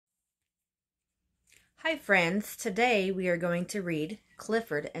Hi friends, today we are going to read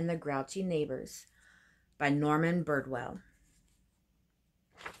Clifford and the Grouchy Neighbors by Norman Birdwell.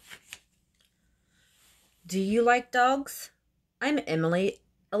 Do you like dogs? I'm Emily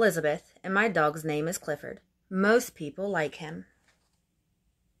Elizabeth and my dog's name is Clifford. Most people like him.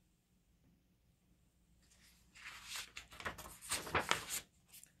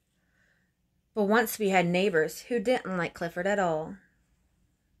 But once we had neighbors who didn't like Clifford at all.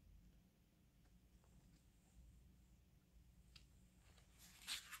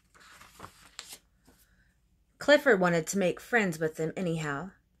 Clifford wanted to make friends with them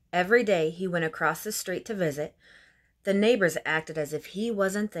anyhow. Every day he went across the street to visit. The neighbors acted as if he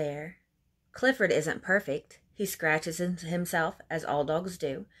wasn't there. Clifford isn't perfect. He scratches himself, as all dogs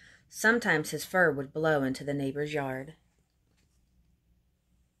do. Sometimes his fur would blow into the neighbor's yard.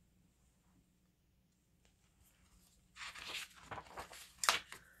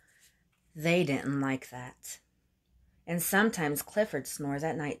 They didn't like that. And sometimes Clifford snores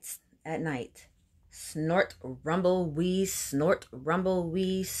at night. Snort, rumble, wee, snort, rumble,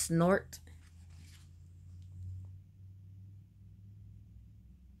 wee, snort.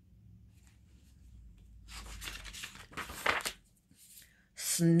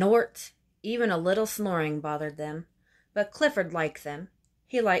 Snort. Even a little snoring bothered them. But Clifford liked them.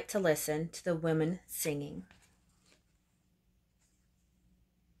 He liked to listen to the women singing.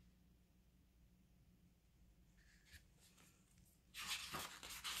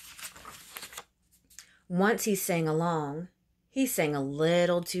 Once he sang along. He sang a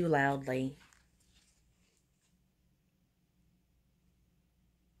little too loudly.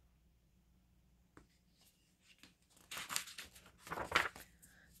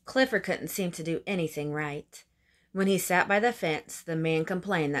 Clifford couldn't seem to do anything right. When he sat by the fence, the man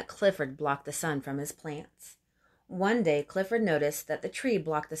complained that Clifford blocked the sun from his plants. One day, Clifford noticed that the tree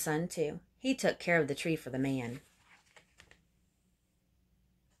blocked the sun too. He took care of the tree for the man.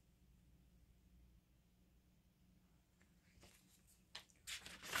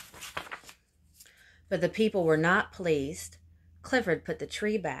 But the people were not pleased. Clifford put the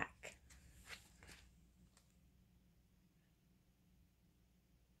tree back.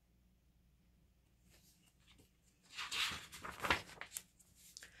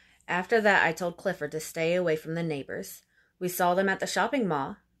 After that, I told Clifford to stay away from the neighbors. We saw them at the shopping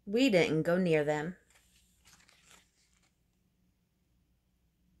mall. We didn't go near them.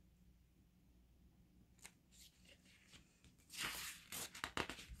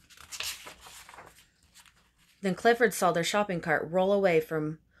 Then Clifford saw their shopping cart roll away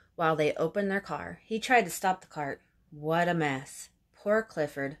from while they opened their car. He tried to stop the cart. What a mess. Poor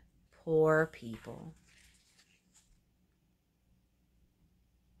Clifford. Poor people.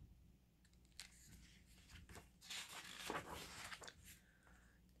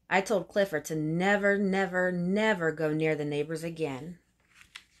 I told Clifford to never, never, never go near the neighbors again.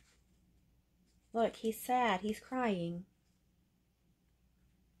 Look, he's sad. He's crying.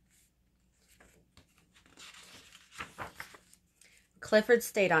 Clifford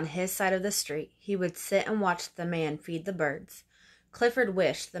stayed on his side of the street. He would sit and watch the man feed the birds. Clifford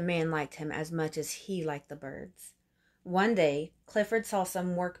wished the man liked him as much as he liked the birds. One day, Clifford saw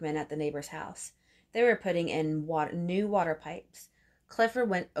some workmen at the neighbor's house. They were putting in new water pipes. Clifford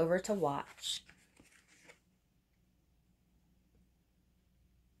went over to watch.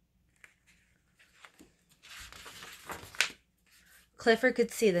 Clifford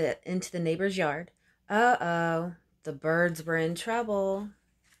could see into the neighbor's yard. Uh-oh, the birds were in trouble.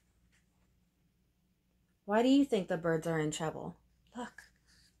 Why do you think the birds are in trouble? Look,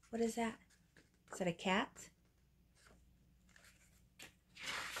 what is that? Is that a cat?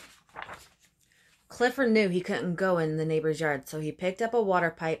 Clifford knew he couldn't go in the neighbor's yard, so he picked up a water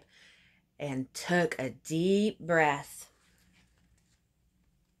pipe and took a deep breath.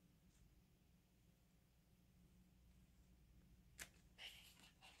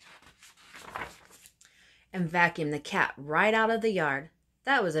 And vacuumed the cat right out of the yard.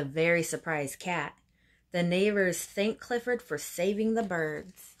 That was a very surprised cat. The neighbors thanked Clifford for saving the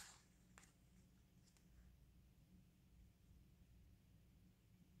birds.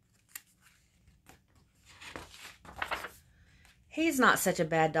 He's not such a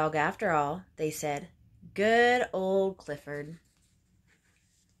bad dog after all, they said. Good old Clifford.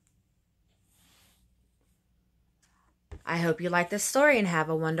 I hope you like this story and have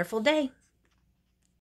a wonderful day.